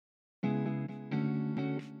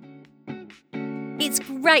It's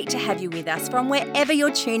great to have you with us from wherever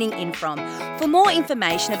you're tuning in from. For more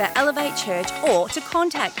information about Elevate Church or to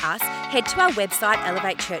contact us, head to our website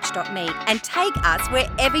elevatechurch.me and take us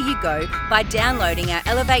wherever you go by downloading our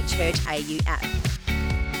Elevate Church AU app.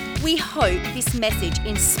 We hope this message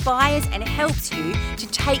inspires and helps you to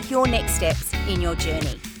take your next steps in your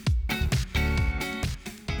journey.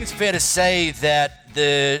 It's fair to say that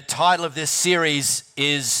the title of this series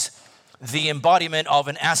is the embodiment of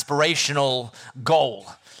an aspirational goal.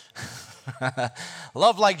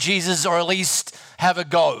 Love like Jesus, or at least have a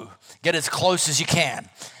go. Get as close as you can.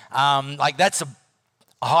 That's a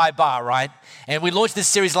high bar, right? And we launched this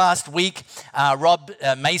series last week. Rob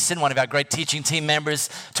Mason, one of our great teaching team members,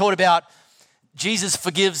 taught about Jesus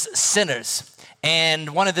forgives sinners.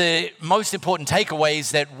 And one of the most important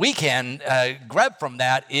takeaways that we can grab from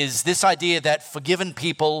that is this idea that forgiven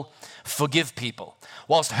people forgive people.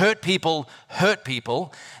 Whilst hurt people,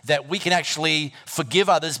 that we can actually forgive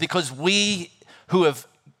others because we who have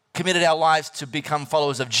committed our lives to become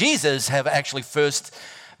followers of Jesus have actually first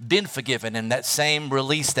been forgiven. And that same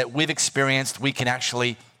release that we've experienced, we can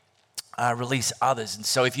actually release others. And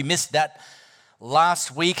so if you missed that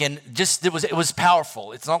last week, and just it was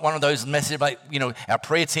powerful. It's not one of those messages like, our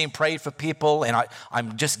prayer team prayed for people, and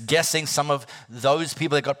I'm just guessing some of those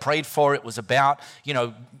people that got prayed for, it was about,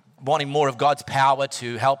 wanting more of God's power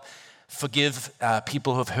to help forgive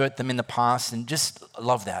people who have hurt them in the past, and just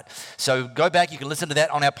love that. So go back, you can listen to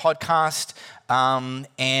that on our podcast.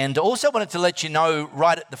 And also wanted to let you know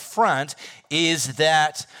right at the front is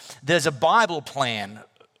that there's a Bible plan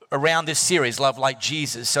around this series, Love Like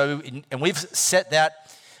Jesus. So, and we've set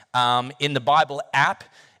that in the Bible app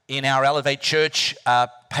in our Elevate Church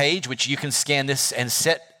page, which you can scan this and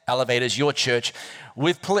set Elevate as your church.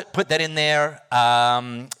 We've put that in there.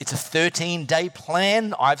 It's a 13-day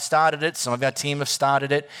plan. I've started it. Some of our team have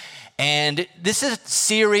started it. And this is a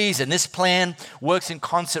series, and this plan works in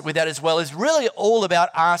concert with that as well. It's really all about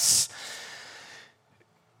us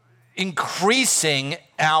increasing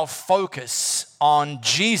our focus on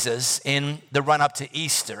Jesus in the run-up to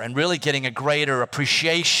Easter and really getting a greater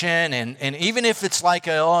appreciation. And even if it's like,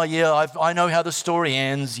 I know how the story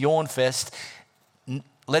ends, yawn fest,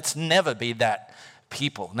 let's never be that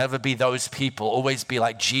people, never be those people. Always be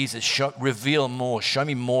like Jesus, reveal more, show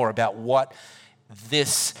me more about what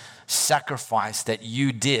this sacrifice that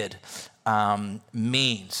you did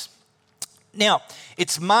means. Now,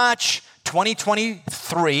 it's March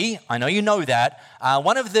 2023. I know you know that.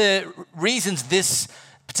 One of the reasons this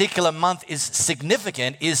particular month is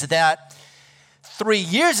significant is that 3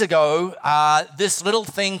 years ago, this little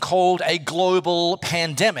thing called a global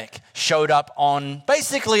pandemic showed up on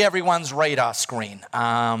basically everyone's radar screen.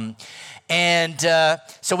 So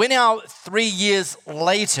we're now 3 years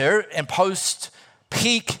later and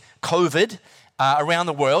post-peak COVID around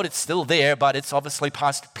the world. It's still there, but it's obviously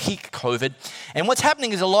past peak COVID. And what's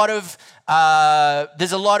happening is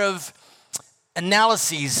there's a lot of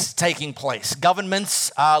analyses taking place.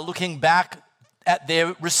 Governments are looking back at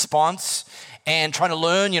their response and trying to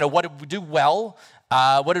learn, what did we do well,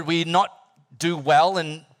 what did we not do well,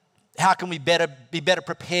 and how can we be better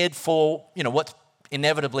prepared for, what's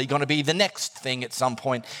inevitably going to be the next thing at some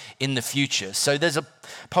point in the future. So there's a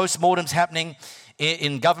postmortems happening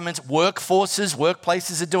in governments,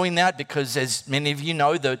 workplaces are doing that because, as many of you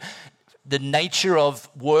know, the nature of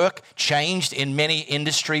work changed in many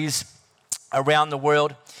industries around the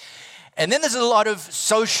world. And then there's a lot of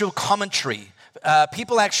social commentary.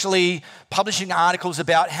 People actually publishing articles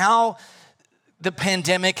about how the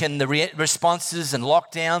pandemic and the responses and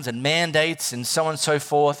lockdowns and mandates and so on and so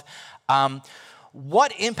forth,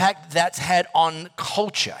 what impact that's had on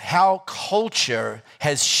culture, how culture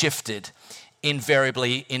has shifted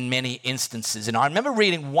invariably in many instances. And I remember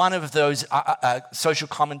reading one of those social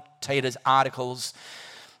commentators' articles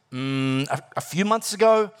a few months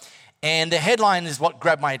ago, and the headline is what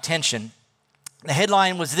grabbed my attention. The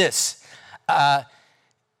headline was this: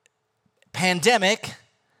 pandemic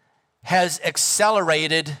has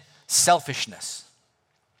accelerated selfishness.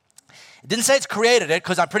 It didn't say it's created it,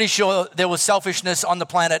 because I'm pretty sure there was selfishness on the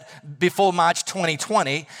planet before March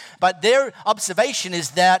 2020, but their observation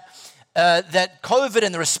is that COVID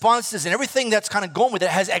and the responses and everything that's kind of gone with it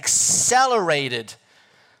has accelerated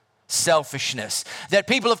selfishness. That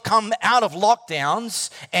people have come out of lockdowns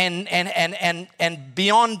and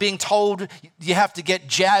beyond being told you have to get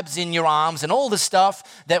jabs in your arms and all the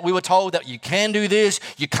stuff that we were told that you can do this,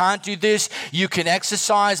 you can't do this, you can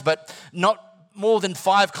exercise, but not more than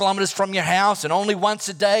 5 kilometers from your house and only once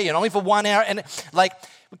a day and only for 1 hour. And we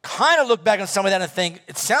kind of look back on some of that and think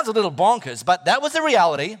it sounds a little bonkers, but that was the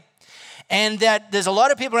reality. and that there's a lot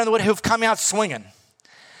of people around the world who've come out swinging.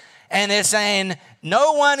 And they're saying,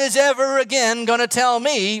 no one is ever again going to tell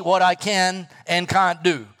me what I can and can't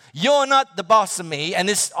do. You're not the boss of me. And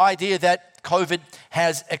this idea that COVID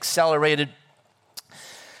has accelerated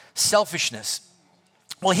selfishness.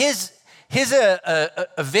 Well, here's a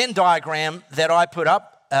Venn diagram that I put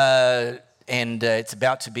up, and it's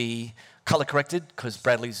about to be color corrected because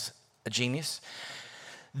Bradley's a genius.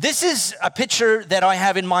 This is a picture that I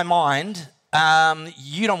have in my mind.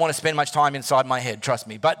 You don't want to spend much time inside my head, trust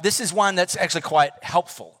me. But this is one that's actually quite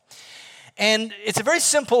helpful. And it's a very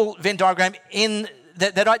simple Venn diagram in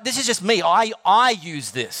that this is just me. I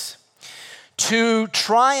use this to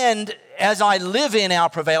try and, as I live in our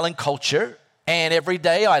prevailing culture, and every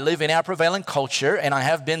day I live in our prevailing culture, and I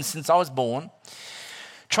have been since I was born,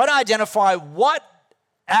 try to identify what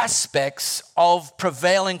aspects of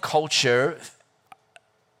prevailing culture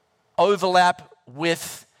overlap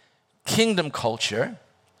with kingdom culture,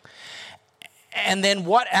 and then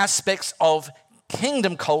what aspects of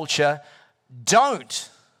kingdom culture don't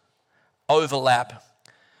overlap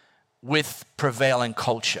with prevailing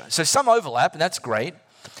culture. So some overlap, and that's great,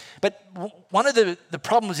 but one of the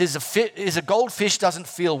problems is a goldfish doesn't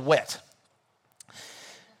feel wet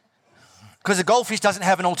because a goldfish doesn't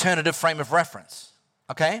have an alternative frame of reference,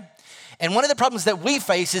 okay? And one of the problems that we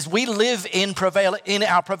face is we live in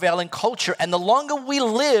our prevailing culture. And the longer we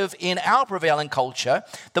live in our prevailing culture,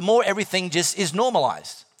 the more everything just is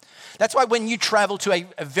normalized. That's why when you travel to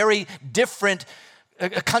a very different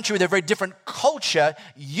country with a very different culture,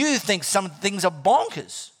 you think some things are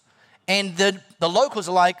bonkers. And the locals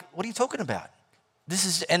are like, what are you talking about?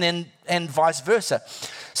 And vice versa.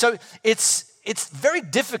 So it's very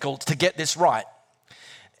difficult to get this right.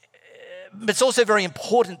 But it's also very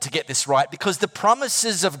important to get this right because the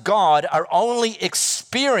promises of God are only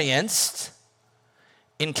experienced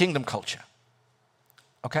in kingdom culture.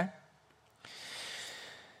 Okay?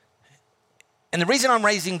 And the reason I'm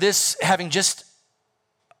raising this, having just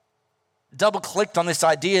double-clicked on this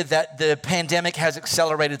idea that the pandemic has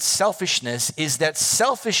accelerated selfishness, is that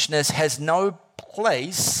selfishness has no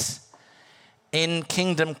place in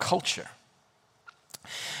kingdom culture.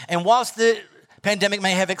 And whilst the pandemic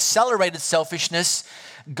may have accelerated selfishness,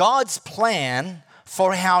 God's plan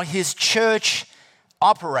for how his church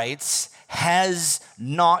operates has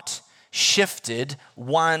not shifted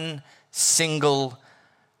one single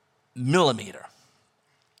millimeter.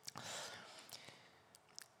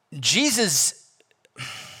 Jesus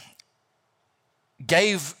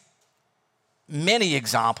gave many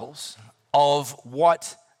examples of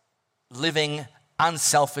what living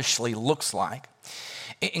unselfishly looks like,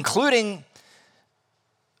 including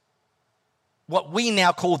what we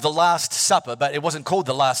now call the Last Supper, but it wasn't called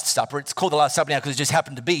the Last Supper. It's called the Last Supper now because it just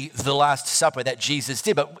happened to be the Last Supper that Jesus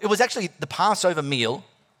did. But it was actually the Passover meal.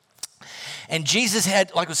 And Jesus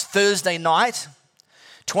had, it was Thursday night,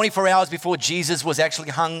 24 hours before Jesus was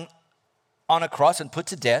actually hung on a cross and put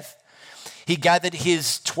to death. He gathered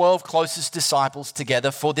his 12 closest disciples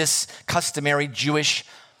together for this customary Jewish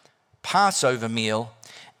Passover meal.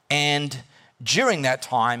 And during that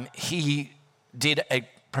time, he did a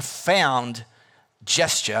profound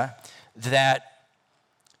gesture that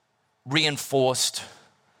reinforced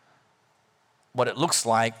what it looks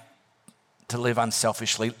like to live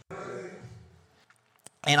unselfishly.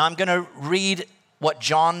 And I'm going to read what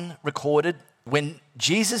John recorded. When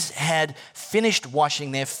Jesus had finished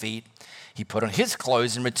washing their feet, he put on his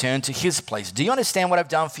clothes and returned to his place. Do you understand what I've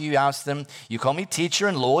done for you? He asked them. You call me teacher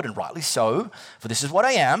and Lord, and rightly so, for this is what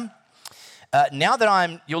I am. Now that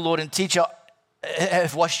I'm your Lord and teacher,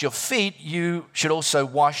 have washed your feet, you should also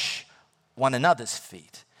wash one another's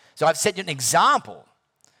feet. So I've set you an example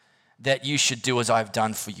that you should do as I've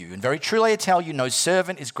done for you. And very truly I tell you, no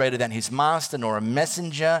servant is greater than his master, nor a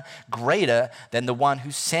messenger greater than the one who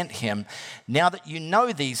sent him. Now that you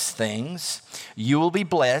know these things, you will be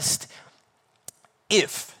blessed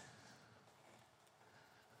if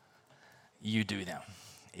you do them.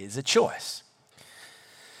 It is a choice.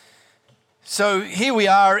 So here we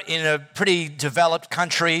are in a pretty developed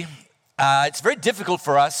country. It's very difficult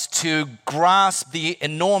for us to grasp the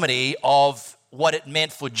enormity of what it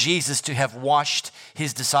meant for Jesus to have washed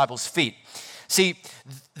his disciples' feet. See,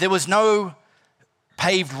 there was no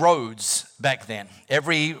paved roads back then.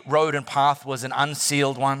 Every road and path was an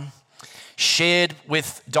unsealed one, shared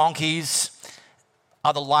with donkeys,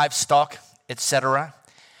 other livestock, etc.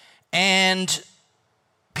 And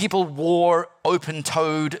people wore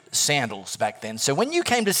open-toed sandals back then. So when you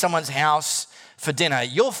came to someone's house for dinner,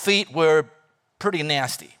 your feet were pretty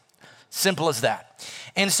nasty. Simple as that.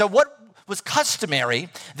 And so what was customary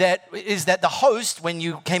that the host, when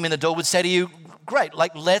you came in the door, would say to you, great,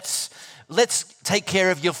 like let's take care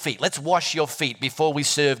of your feet. Let's wash your feet before we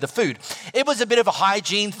serve the food. It was a bit of a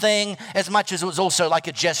hygiene thing as much as it was also like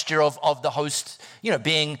a gesture of the host,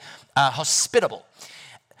 being hospitable.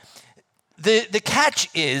 The catch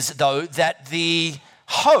is, though, that the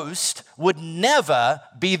host would never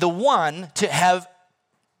be the one to have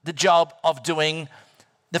the job of doing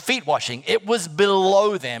the feet washing. It was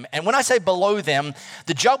below them. And when I say below them,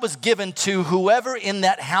 the job was given to whoever in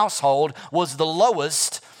that household was the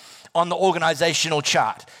lowest on the organizational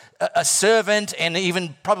chart. A servant, and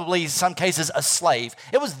even probably in some cases a slave.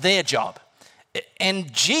 It was their job.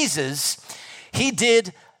 And Jesus, he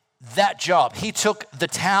did that job. He took the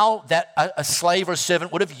towel that a slave or a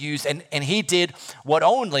servant would have used, and he did what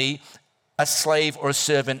only a slave or a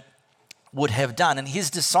servant would have done. And his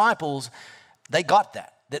disciples, they got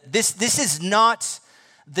that. This is not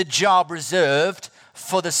the job reserved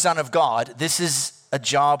for the Son of God. This is a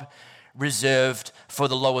job reserved for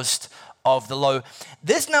the lowest of the low.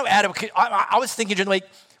 There's no adequate. I was thinking during the week,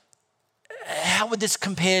 how would this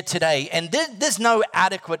compare today? And there's no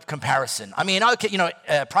adequate comparison. I mean, okay,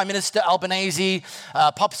 Prime Minister Albanese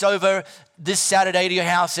pops over this Saturday to your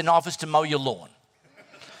house and offers to mow your lawn.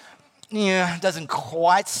 Yeah, doesn't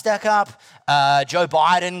quite stack up. Joe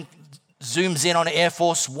Biden zooms in on Air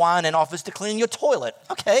Force One and offers to clean your toilet.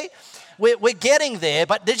 Okay, we're getting there,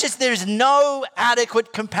 but there's no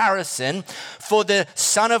adequate comparison for the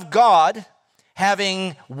Son of God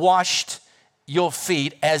having washed your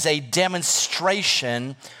feet as a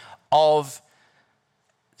demonstration of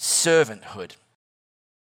servanthood.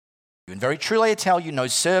 And very truly I tell you, no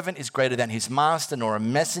servant is greater than his master, nor a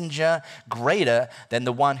messenger greater than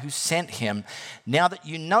the one who sent him. Now that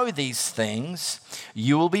you know these things,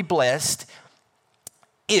 you will be blessed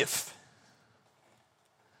if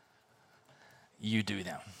you do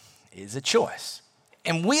them. It is a choice.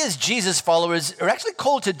 And we as Jesus followers are actually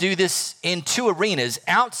called to do this in two arenas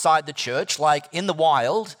outside the church, like in the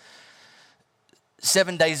wild,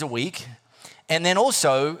 7 days a week, and then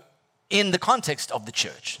also in the context of the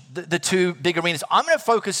church, the two big arenas. I'm going to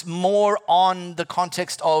focus more on the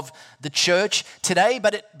context of the church today,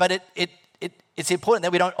 but it's important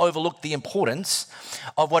that we don't overlook the importance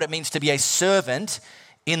of what it means to be a servant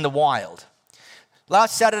in the wild.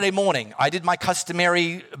 Last Saturday morning, I did my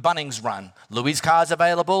customary Bunnings run. Louis' car's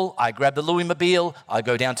available. I grab the Louis-mobile. I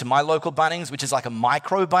go down to my local Bunnings, which is like a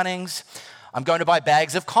micro Bunnings. I'm going to buy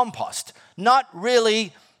bags of compost. Not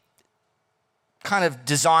really kind of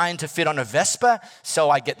designed to fit on a Vespa. So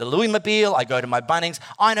I get the Louis-mobile, I go to my Bunnings.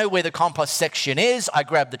 I know where the compost section is. I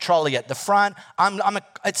grab the trolley at the front.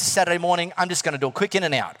 It's a Saturday morning. I'm just going to do a quick in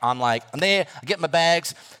and out. I'm there. I get my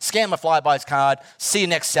bags, scan my Flybuys card. See you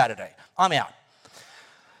next Saturday. I'm out.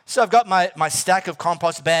 So I've got my stack of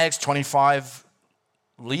compost bags, 25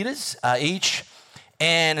 liters each,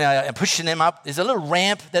 and I'm pushing them up. There's a little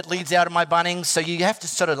ramp that leads out of my Bunnings, so you have to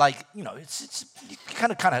sort of it's you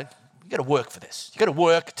kind of you got to work for this. You got to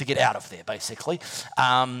work to get out of there, basically.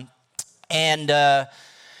 And I'm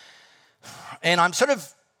sort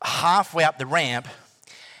of halfway up the ramp,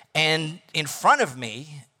 and in front of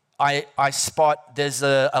me, I spot there's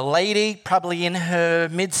a lady probably in her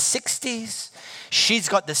mid-60s. She's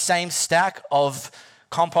got the same stack of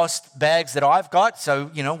compost bags that I've got,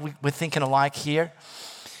 so we're thinking alike here.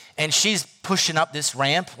 And she's pushing up this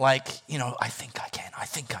ramp like, I think I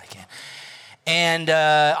can. And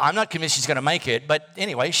I'm not convinced she's going to make it, but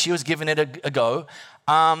anyway, she was giving it a go.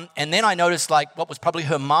 And then I noticed what was probably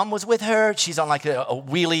her mum was with her. She's on like a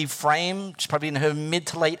wheelie frame. She's probably in her mid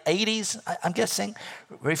to late 80s, I'm guessing,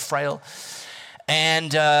 very frail.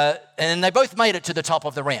 And they both made it to the top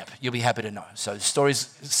of the ramp. You'll be happy to know. So the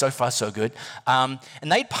story's so far so good. And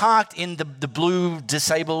they parked in the blue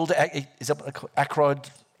disabled, is that Acrod?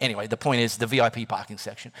 Anyway, the point is the VIP parking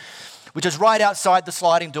section, which is right outside the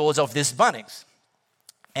sliding doors of this Bunnings.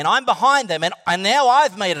 And I'm behind them, and now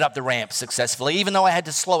I've made it up the ramp successfully, even though I had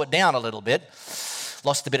to slow it down a little bit.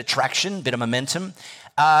 Lost a bit of traction, a bit of momentum.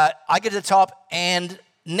 I get to the top, and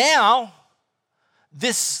now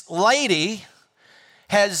this lady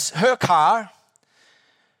has her car,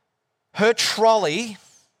 her trolley,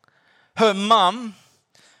 her mum's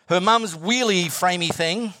wheelie framey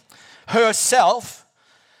thing, herself,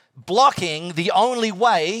 blocking the only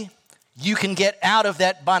way you can get out of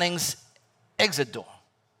that Bunnings exit door.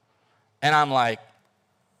 And I'm like,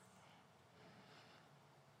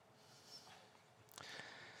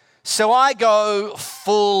 so I go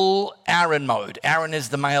full Aaron mode. Aaron is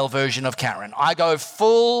the male version of Karen. I go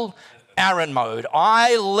full Aaron mode.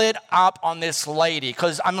 I lit up on this lady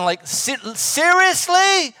because I'm like,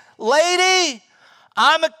 seriously? lady,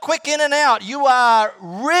 I'm a quick in and out. You are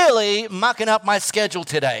really mucking up my schedule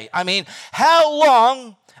today. I mean, how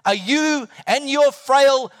long are you and your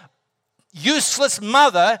frail, useless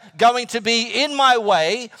mother going to be in my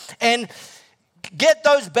way? And get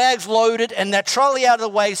those bags loaded and that trolley out of the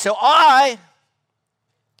way so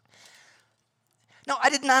No, I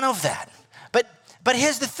did none of that. But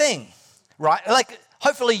here's the thing, right? Like,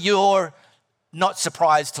 hopefully you're not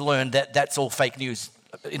surprised to learn that that's all fake news.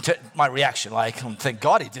 My reaction, like, thank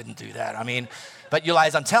God he didn't do that. I mean, but you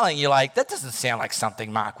guys, I'm telling you, like, that doesn't sound like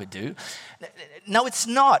something Mark would do. No, it's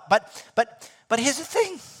not. But here's the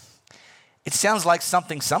thing. It sounds like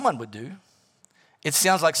something someone would do. It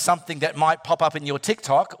sounds like something that might pop up in your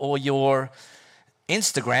TikTok or your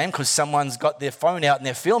Instagram because someone's got their phone out and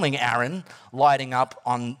they're filming Aaron lighting up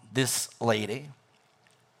on this lady.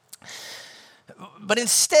 But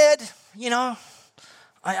instead, I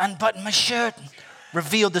unbuttoned my shirt,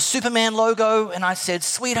 revealed the Superman logo, and I said,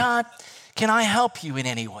 "Sweetheart, can I help you in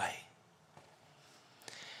any way?"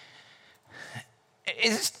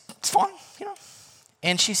 It's fine,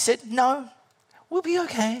 And she said, "No, we'll be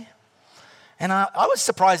okay." And I was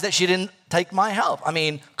surprised that she didn't take my help. I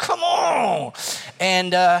mean, come on.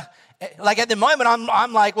 And like at the moment,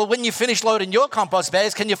 I'm like, well, when you finish loading your compost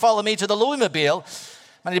bags, can you follow me to the Louismobile?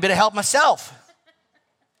 I need a bit of help myself.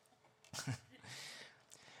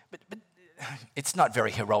 but it's not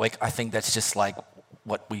very heroic. I think that's just like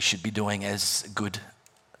what we should be doing as good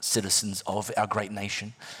citizens of our great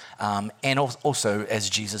nation, and also as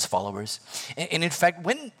Jesus followers. And in fact,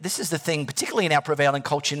 this is the thing, particularly in our prevailing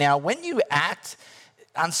culture now, when you act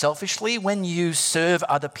unselfishly, when you serve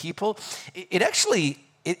other people,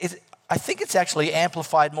 I think it's actually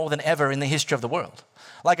amplified more than ever in the history of the world.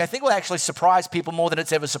 Like, I think it will actually surprise people more than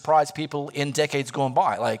it's ever surprised people in decades gone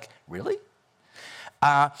by. Like, really?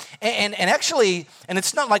 And actually, and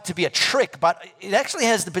it's not like to be a trick, but it actually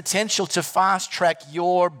has the potential to fast track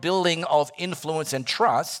your building of influence and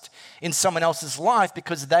trust in someone else's life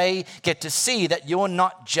because they get to see that you're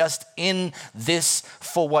not just in this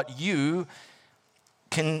for what you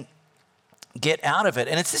can get out of it.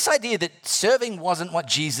 And it's this idea that serving wasn't what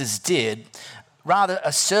Jesus did. Rather,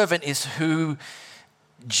 a servant is who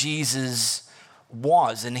Jesus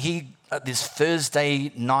was. And he, at this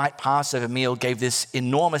Thursday night Passover meal, gave this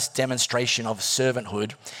enormous demonstration of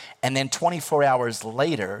servanthood. And then 24 hours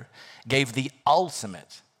later, gave the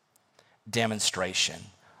ultimate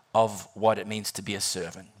demonstration of what it means to be a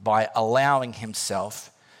servant by allowing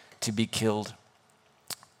himself to be killed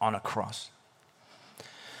on a cross.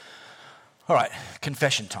 All right,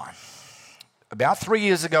 confession time. About 3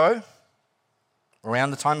 years ago,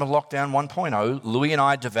 around the time of lockdown 1.0, Louis and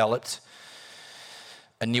I developed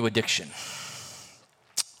a new addiction.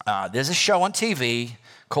 There's a show on TV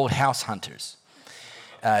called House Hunters.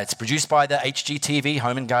 It's produced by the HGTV,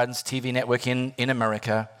 Home and Gardens TV network in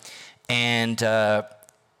America. And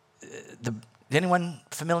anyone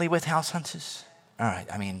familiar with House Hunters? All right,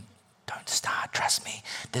 I mean, don't start, trust me.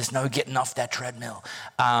 There's no getting off that treadmill.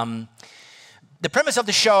 The premise of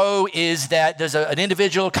the show is that there's an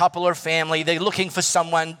individual, couple, or family. They're looking for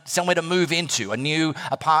somewhere to move into, a new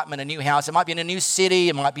apartment, a new house. It might be in a new city.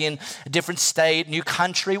 It might be in a different state, new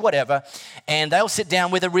country, whatever. And they'll sit down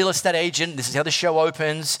with a real estate agent. This is how the show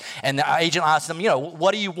opens. And the agent asks them,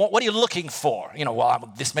 what do you want? What are you looking for?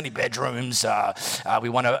 Well, this many bedrooms. We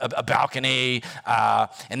want a balcony.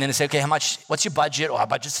 And then they say, okay, what's your budget? Our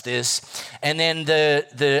budget's this. And then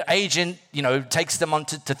the agent, takes them on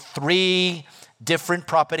to three different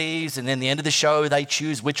properties, and then the end of the show, they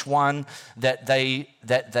choose which one that they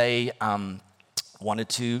wanted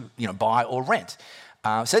to buy or rent.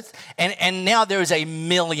 And now there is 1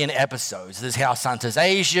 million episodes. There's House Hunters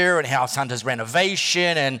Asia and House Hunters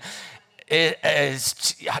Renovation, and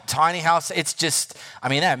it's Tiny House. It's just,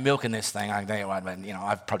 they're milking this thing.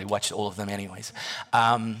 I've probably watched all of them anyways.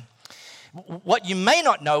 What you may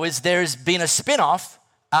not know is there's been a spin-off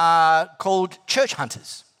called Church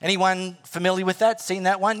Hunters. Anyone familiar with that? Seen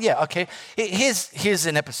that one? Yeah, okay. Here's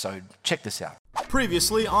an episode. Check this out.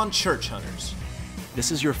 Previously on Church Hunters. This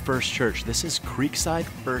is your first church. This is Creekside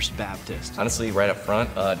First Baptist. Honestly, right up front,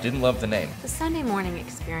 didn't love the name. The Sunday morning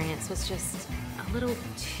experience was just a little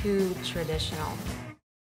too traditional.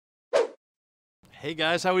 Hey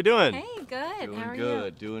guys, how we doing? Hey, good. How are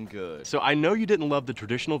you? Doing good. So I know you didn't love the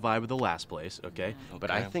traditional vibe of the last place, okay?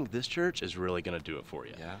 But I think this church is really going to do it for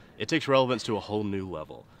you. Yeah? It takes relevance to a whole new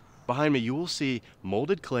level. Behind me, you will see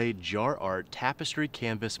molded clay, jar art, tapestry,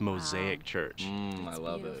 canvas, mosaic church. I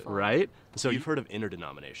love beautiful. Right? So you've heard of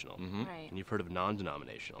interdenominational, Right. and you've heard of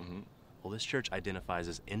non-denominational. Well, this church identifies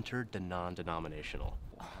as inter-non-denominational.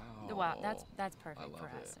 Wow, that's perfect for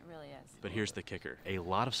us. It really is. But here's the kicker. A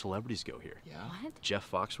lot of celebrities go here. Yeah. What? Jeff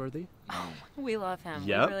Foxworthy. We love him.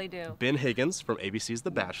 Yep. We really do. Ben Higgins from ABC's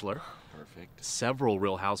The Bachelor. Perfect. Several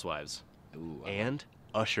Real Housewives. Ooh, And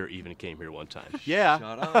Usher even came here one time. Yeah.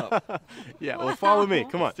 shut up. Yeah, well, follow me.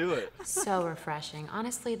 Come on. Do it. So refreshing.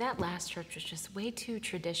 Honestly, that last church was just way too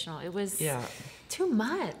traditional. It was Yeah. too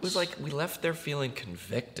much. It was like we left there feeling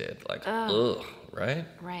convicted. Like, ugh, right?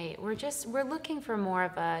 Right. We're looking for more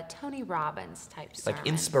of a Tony Robbins type sermon. Like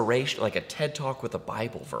inspiration, like a TED Talk with a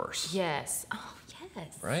Bible verse. Yes. Oh,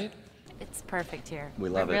 yes. Right? It's perfect here. We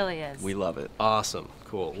love it. It really is. We love it. Awesome.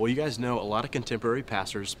 Cool. Well, you guys know a lot of contemporary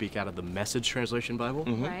pastors speak out of the Message Translation Bible.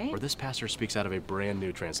 Right? Or this pastor speaks out of a brand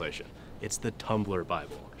new translation. It's the Tumblr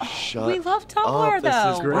Bible. We love Tumblr, this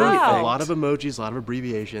though. is Great. Wow. A lot of emojis, a lot of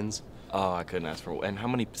abbreviations. Oh, I couldn't ask for. And how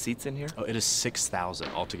many seats in here? Oh, it is 6,000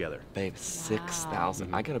 altogether. Babe,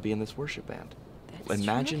 6,000. I gotta be in this worship band. That's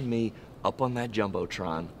Imagine me up on that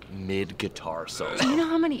jumbotron mid guitar solo. Do you know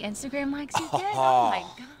how many Instagram likes you get? Oh my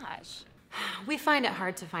gosh. We find it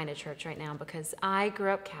hard to find a church right now because I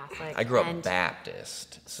grew up Catholic. I grew up and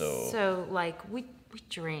Baptist, So, like, we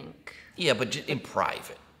drink. yeah, but in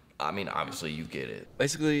private. I mean, obviously you get it.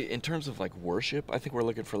 Basically, in terms of like worship, I think we're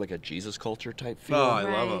looking for like a Jesus culture type feel. Oh, I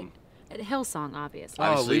love them. Hillsong, obviously.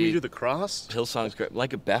 Oh, Obviously- lead me to the cross? Hillsong's great.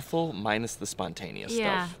 Like a Bethel minus the spontaneous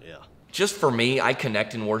Yeah. stuff. Yeah. Just for me, I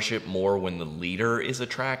connect in worship more when the leader is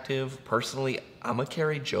attractive. Personally, I'm a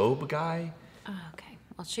Carrie Job guy. Oh, okay.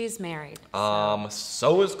 Well, she's married.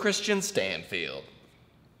 So is Christian Stanfield.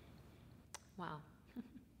 Wow.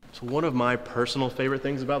 So one of my personal favorite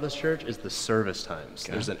things about this church is the service times.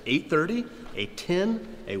 There's an 8:30, a 10,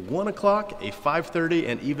 a 1 o'clock, a 5:30,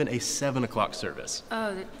 and even a 7 o'clock service.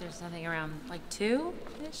 Oh, there's nothing around like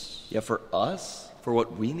 2-ish? Yeah, for us, for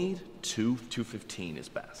what we need, 2:15 is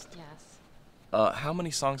best. Yes. How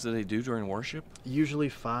many songs do they do during worship? Usually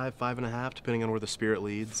 5.5, depending on where the Spirit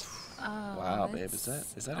leads. Wow, babe, is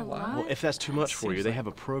that a lot? Well, if that's too much for you, they have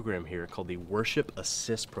a program here called the Worship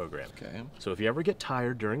Assist Program. Okay. So if you ever get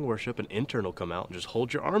tired during worship, an intern will come out and just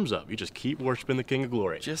hold your arms up. You just keep worshiping the King of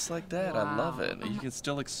Glory. Just like that, I love it. You can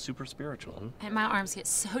still look super spiritual. And my arms get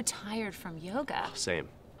so tired from yoga. Same.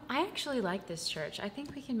 I actually like this church. I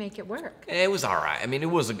think we can make it work. It was all right. I mean, it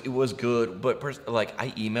was good, but like I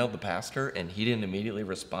emailed the pastor and he didn't immediately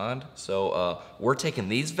respond. So we're taking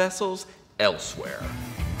these vessels elsewhere.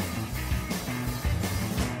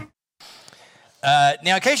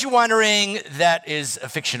 Now, in case you're wondering, that is a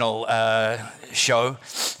fictional show,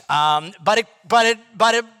 but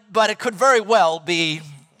it could very well be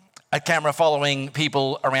a camera following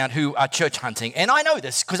people around who are church hunting. And I know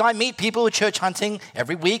this because I meet people who are church hunting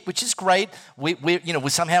every week, which is great. We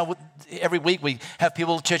somehow every week we have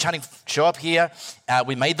people church hunting show up here.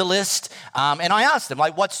 We made the list, and I asked them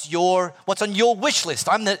like, "What's on your wish list?"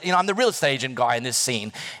 I'm the real estate agent guy in this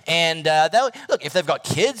scene, and look, if they've got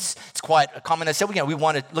kids, it's quite common. I said, we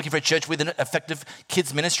looking for a church with an effective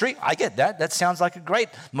kids ministry. I get that. That sounds like a great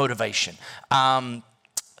motivation.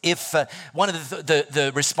 If one of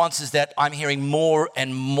the responses that I'm hearing more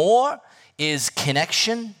and more is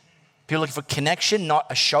connection, people looking for connection, not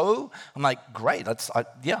a show. I'm like, great,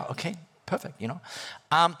 okay, perfect,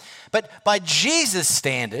 But by Jesus'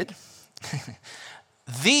 standard,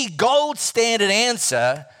 the gold standard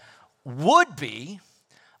answer would be,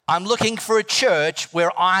 I'm looking for a church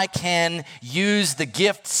where I can use the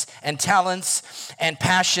gifts and talents and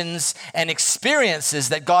passions and experiences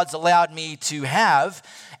that God's allowed me to have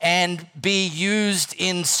and be used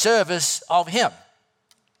in service of Him.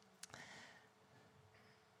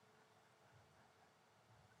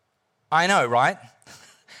 I know, right?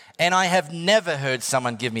 And I have never heard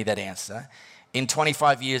someone give me that answer in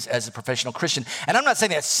 25 years as a professional Christian. And I'm not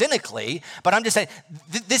saying that cynically, but I'm just saying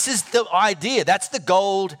this is the idea. That's the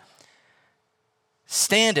gold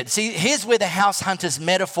standard. See, here's where the house hunter's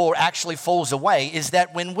metaphor actually falls away, is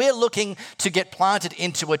that when we're looking to get planted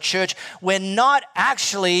into a church, we're not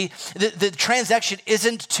actually, the transaction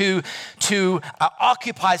isn't to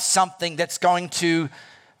occupy something that's going to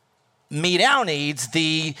meet our needs.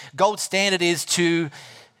 The gold standard is to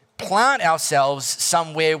plant ourselves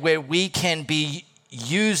somewhere where we can be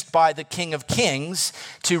used by the King of Kings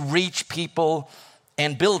to reach people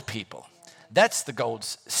and build people. That's the gold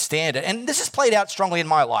standard. And this has played out strongly in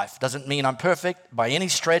my life. Doesn't mean I'm perfect by any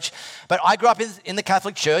stretch. But I grew up in the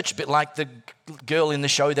Catholic Church, a bit like the girl in the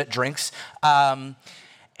show that drinks. If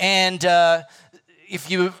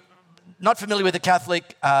you're not familiar with the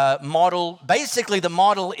Catholic model, basically the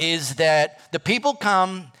model is that the people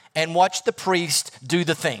come and watch the priest do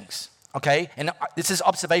the things. Okay, and this is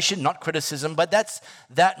observation, not criticism, but that's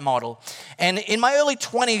that model. And in my early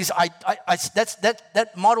 20s,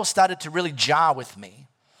 that model started to really jar with me.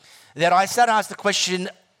 That I started to ask the question,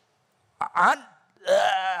 I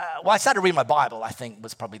started reading my Bible, I think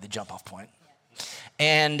was probably the jump-off point.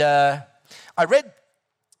 And I read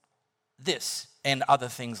this and other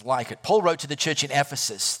things like it. Paul wrote to the church in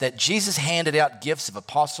Ephesus that Jesus handed out gifts of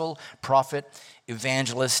apostle, prophet,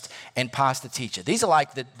 evangelist, and pastor teacher. These are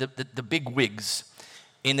like the big wigs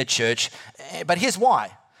in the church. But here's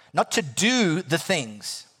why. Not to do the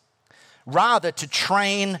things, rather to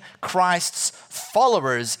train Christ's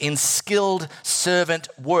followers in skilled servant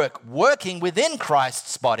work, working within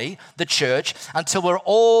Christ's body, the church, until we're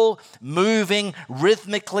all moving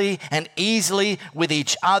rhythmically and easily with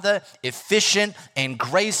each other, efficient and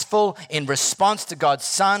graceful in response to God's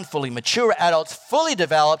Son, fully mature adults, fully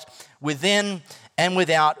developed within and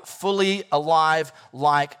without, fully alive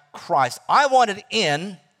like Christ. I wanted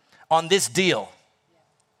in on this deal,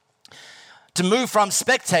 to move from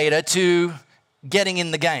spectator to getting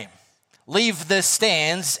in the game. Leave the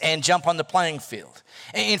stands and jump on the playing field.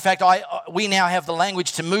 In fact, we now have the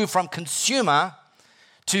language to move from consumer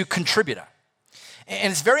to contributor.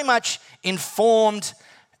 And it's very much informed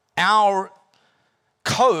our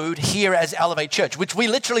code here as Elevate Church, which we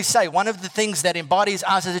literally say one of the things that embodies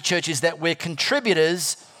us as a church is that we're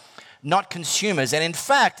contributors, not consumers. And in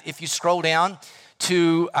fact, if you scroll down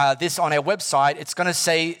to this on our website, it's going to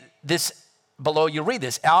say this below. You read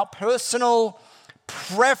this. Our personal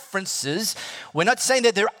preferences, we're not saying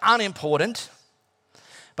that they're unimportant,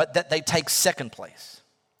 but that they take second place.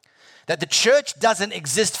 That the church doesn't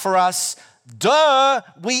exist for us. Duh,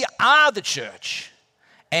 we are the church.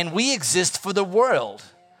 And we exist for the world.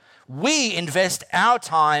 We invest our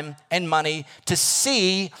time and money to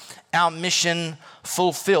see our mission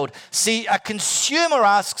fulfilled. See, a consumer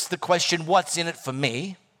asks the question, what's in it for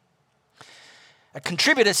me? A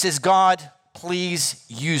contributor says, God, please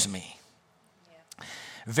use me. Yeah.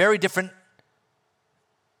 Very different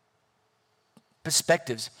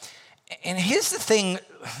perspectives. And here's the thing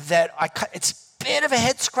that it's a bit of a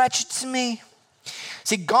head scratcher to me.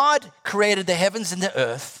 See, God created the heavens and the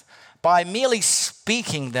earth by merely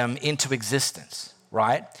speaking them into existence,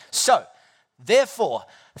 right? So, therefore,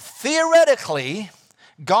 theoretically,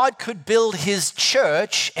 God could build his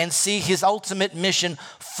church and see his ultimate mission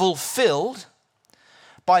fulfilled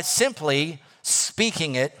by simply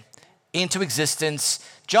speaking it into existence.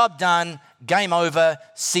 Job done, game over,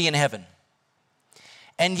 see you in heaven.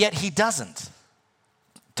 And yet he doesn't.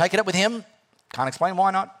 Take it up with him, can't explain why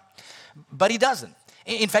not, but he doesn't.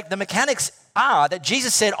 In fact, the mechanics are that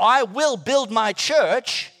Jesus said, I will build my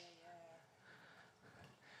church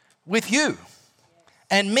with you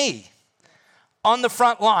and me on the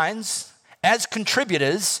front lines as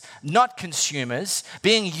contributors, not consumers,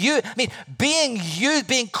 being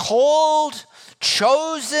called,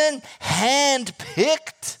 chosen,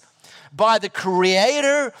 handpicked by the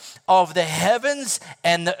creator of the heavens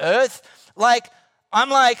and the earth. I'm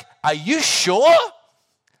like, are you sure?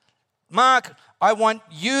 Mark, I want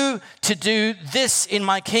you to do this in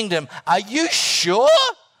my kingdom. Are you sure?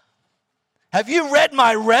 Have you read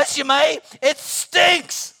my resume? It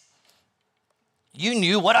stinks. You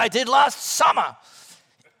knew what I did last summer.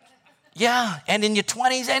 Yeah, and in your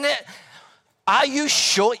 20s, are you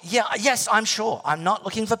sure? Yeah, yes, I'm sure. I'm not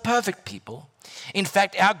looking for perfect people. In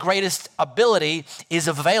fact, our greatest ability is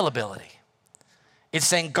availability. It's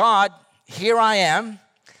saying, God, here I am,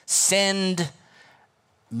 send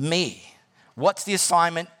me. What's the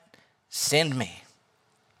assignment? Send me.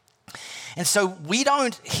 And so we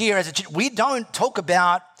don't here as a church, we don't talk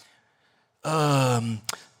about,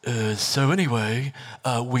 so anyway,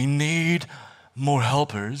 we need more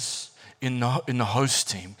helpers in the host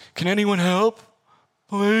team. Can anyone help,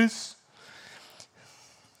 please?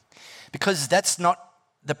 Because that's not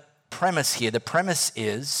the premise here. The premise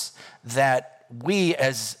is that we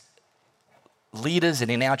as leaders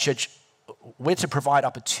and in our church, we're to provide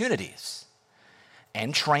opportunities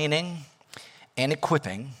and training and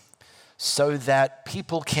equipping so that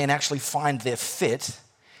people can actually find their fit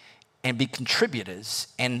and be contributors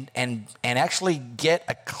and actually get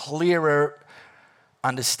a clearer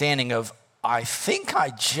understanding of, I think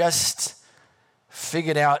I just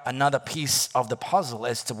figured out another piece of the puzzle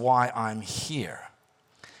as to why I'm here.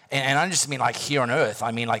 And I don't just mean like here on earth.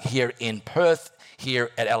 I mean like here in Perth,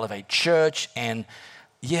 here at Elevate Church. And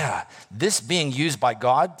yeah, this being used by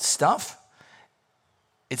God stuff,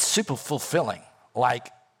 it's super fulfilling,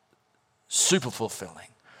 like super fulfilling.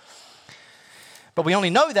 But we only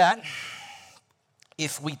know that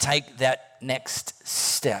if we take that next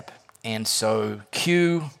step. And so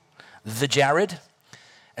cue the Jared,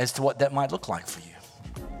 as to what that might look like for you.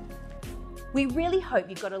 We really hope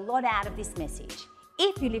you got a lot out of this message.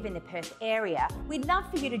 If you live in the Perth area, we'd love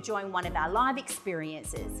for you to join one of our live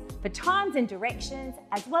experiences. For times and directions,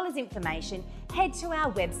 as well as information, head to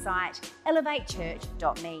our website,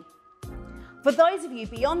 elevatechurch.me. For those of you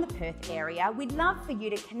beyond the Perth area, we'd love for you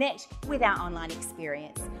to connect with our online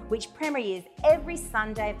experience, which premieres every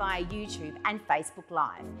Sunday via YouTube and Facebook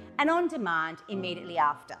Live, and on demand immediately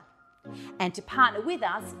after. And to partner with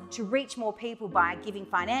us to reach more people by giving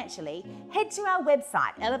financially, head to our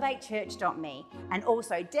website, elevatechurch.me, and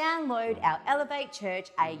also download our Elevate Church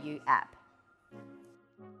AU app.